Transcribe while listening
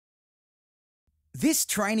This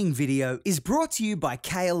training video is brought to you by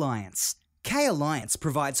K-Alliance. K-Alliance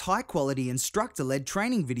provides high-quality instructor-led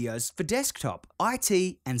training videos for desktop,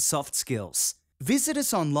 IT, and soft skills. Visit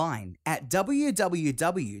us online at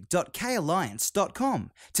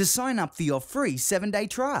www.kalliance.com to sign up for your free 7-day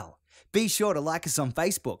trial. Be sure to like us on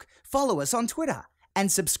Facebook, follow us on Twitter,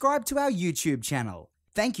 and subscribe to our YouTube channel.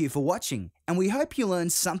 Thank you for watching, and we hope you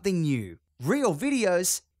learned something new. Real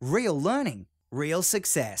videos, real learning, real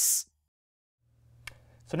success.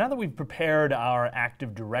 So now that we've prepared our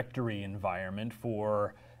Active Directory environment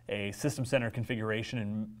for a System Center configuration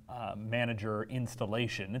and manager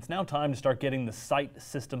installation, it's now time to start getting the site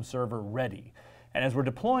system server ready. And as we're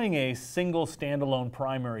deploying a single standalone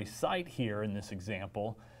primary site here in this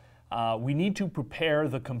example, we need to prepare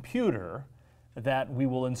the computer that we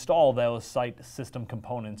will install those site system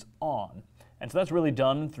components on. And so that's really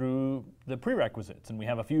done through the prerequisites, and we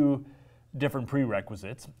have a few different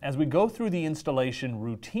prerequisites. As we go through the installation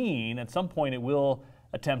routine, at some point it will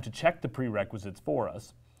attempt to check the prerequisites for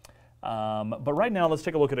us. But right now, let's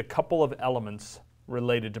take a look at a couple of elements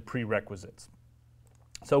related to prerequisites.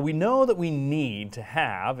 So we know that we need to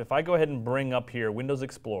have, if I go ahead and bring up here Windows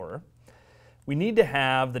Explorer, we need to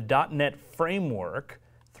have the .NET Framework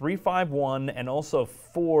 3.5.1 and also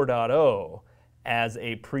 4.0 as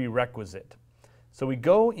a prerequisite. So we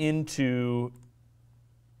go into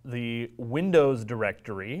the Windows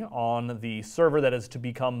directory on the server that is to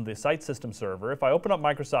become the site system server. If I open up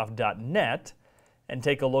Microsoft.NET and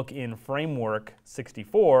take a look in Framework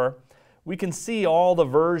 64, we can see all the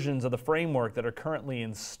versions of the framework that are currently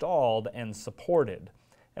installed and supported.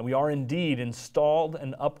 And we are indeed installed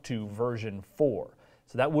and up to version 4.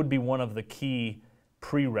 So that would be one of the key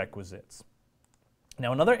prerequisites.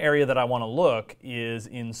 Now, another area that I want to look is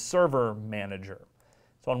in Server Manager.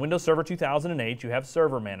 So on Windows Server 2008, you have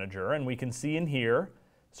Server Manager, and we can see in here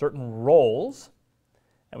certain roles,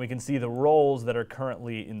 and we can see the roles that are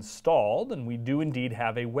currently installed, and we do indeed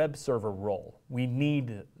have a web server role. We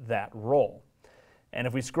need that role. And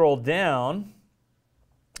if we scroll down,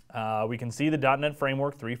 we can see the .NET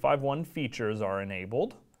Framework 3.5.1 features are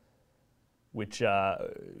enabled, which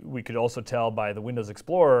we could also tell by the Windows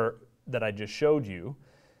Explorer that I just showed you.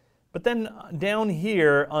 But then down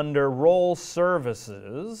here under Role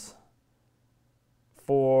Services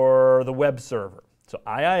for the web server. So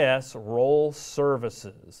IIS Role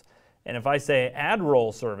Services. And if I say Add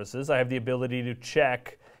Role Services, I have the ability to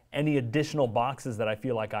check any additional boxes that I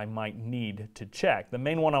feel like I might need to check. The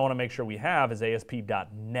main one I want to make sure we have is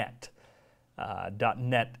ASP.NET.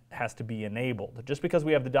 .NET has to be enabled. Just because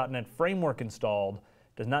we have the .NET Framework installed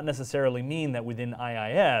does not necessarily mean that within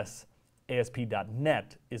IIS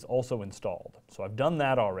ASP.NET is also installed. So I've done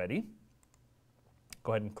that already.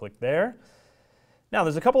 Go ahead and click there. Now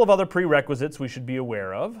there's a couple of other prerequisites we should be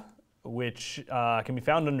aware of, which can be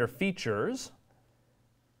found under Features.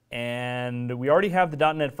 And we already have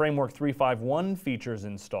the .NET Framework 3.5.1 features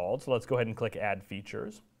installed, so let's go ahead and click Add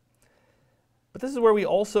Features. But this is where we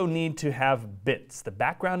also need to have BITS, the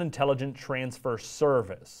Background Intelligent Transfer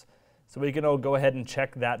Service. So we can go ahead and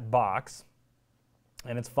check that box.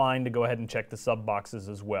 And it's fine to go ahead and check the sub boxes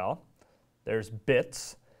as well. There's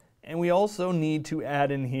bits. And we also need to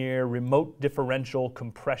add in here remote differential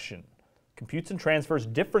compression. Computes and transfers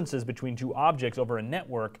differences between two objects over a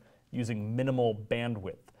network using minimal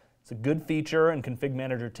bandwidth. It's a good feature, and Config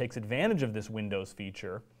Manager takes advantage of this Windows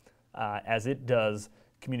feature as it does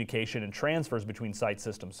communication and transfers between site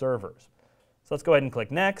system servers. So let's go ahead and click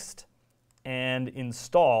Next and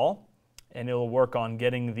install. And it'll work on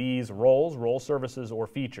getting these roles, role services, or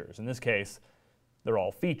features. In this case, they're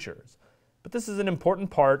all features. But this is an important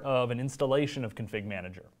part of an installation of Config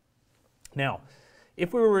Manager. Now,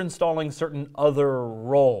 if we were installing certain other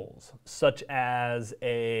roles, such as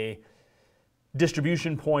a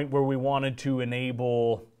distribution point where we wanted to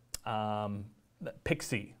enable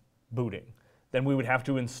Pixie booting, then we would have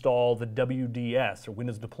to install the WDS, or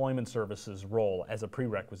Windows Deployment Services role, as a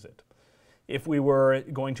prerequisite. If we were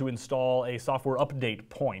going to install a software update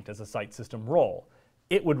point as a site system role,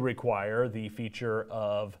 it would require the feature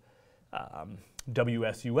of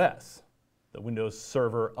WSUS, the Windows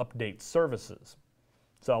Server Update Services.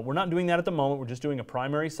 So we're not doing that at the moment. We're just doing a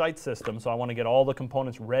primary site system, so I want to get all the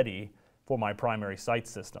components ready for my primary site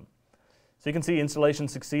system. So you can see installation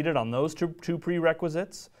succeeded on those two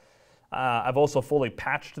prerequisites. I've also fully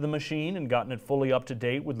patched the machine and gotten it fully up to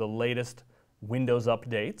date with the latest Windows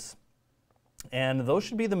updates. And those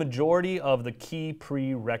should be the majority of the key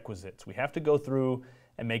prerequisites. We have to go through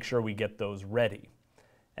and make sure we get those ready.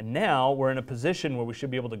 And now we're in a position where we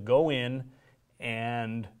should be able to go in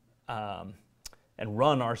and and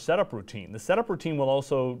run our setup routine. The setup routine will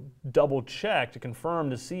also double check to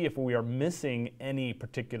confirm to see if we are missing any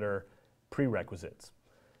particular prerequisites.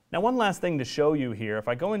 Now, one last thing to show you here, if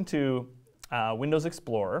I go into Windows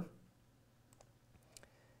Explorer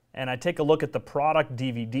and I take a look at the product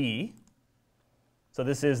DVD, so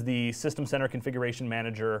this is the System Center Configuration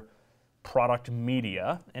Manager product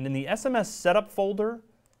media, and in the SMS setup folder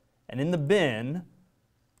and in the bin,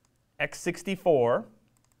 x64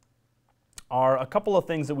 are a couple of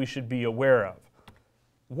things that we should be aware of.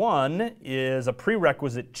 One is a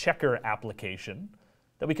prerequisite checker application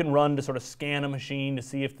that we can run to sort of scan a machine to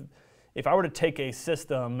see if I were to take a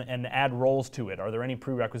system and add roles to it, are there any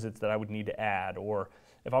prerequisites that I would need to add? Or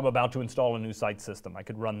if I'm about to install a new site system, I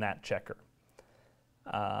could run that checker.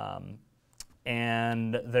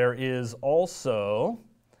 And there is also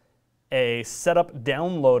a setup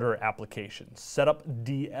downloader application, setup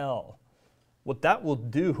DL. What that will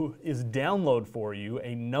do is download for you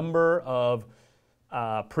a number of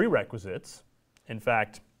prerequisites. In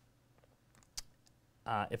fact,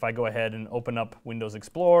 if I go ahead and open up Windows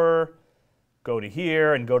Explorer, go to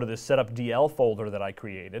here and go to this setup DL folder that I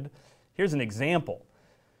created, here's an example.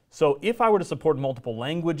 So if I were to support multiple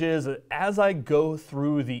languages, as I go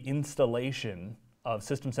through the installation of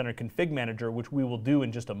System Center Config Manager, which we will do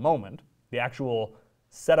in just a moment, the actual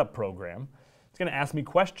setup program, it's going to ask me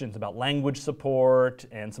questions about language support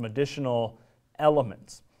and some additional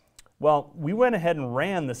elements. Well, we went ahead and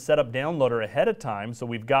ran the setup downloader ahead of time, so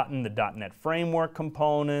we've gotten the .NET Framework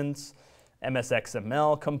components,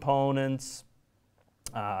 MS-XML components,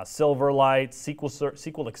 Silverlight,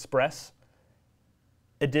 SQL Express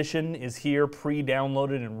edition is here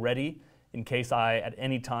pre-downloaded and ready in case I at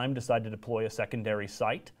any time decide to deploy a secondary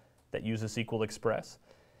site that uses SQL Express.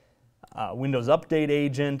 Windows Update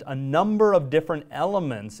Agent, a number of different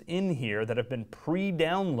elements in here that have been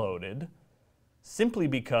pre-downloaded simply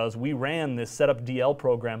because we ran this setup DL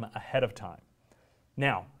program ahead of time.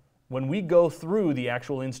 Now, when we go through the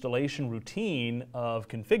actual installation routine of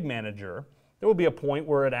Config Manager, there will be a point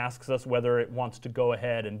where it asks us whether it wants to go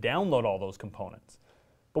ahead and download all those components.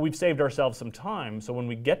 But we've saved ourselves some time, so when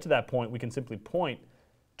we get to that point, we can simply point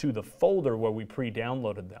to the folder where we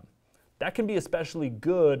pre-downloaded them. That can be especially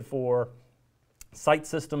good for site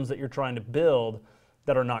systems that you're trying to build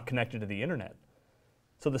that are not connected to the internet.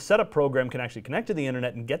 So the setup program can actually connect to the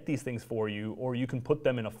internet and get these things for you, or you can put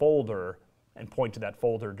them in a folder and point to that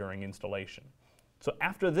folder during installation. So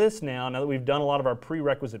after this now that we've done a lot of our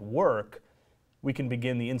prerequisite work, we can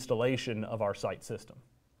begin the installation of our site system.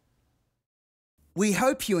 We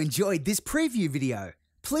hope you enjoyed this preview video.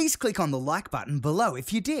 Please click on the like button below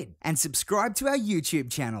if you did, and subscribe to our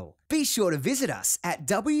YouTube channel. Be sure to visit us at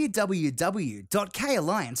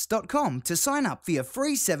www.kalliance.com to sign up for your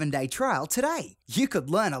free 7-day trial today. You could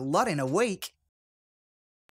learn a lot in a week.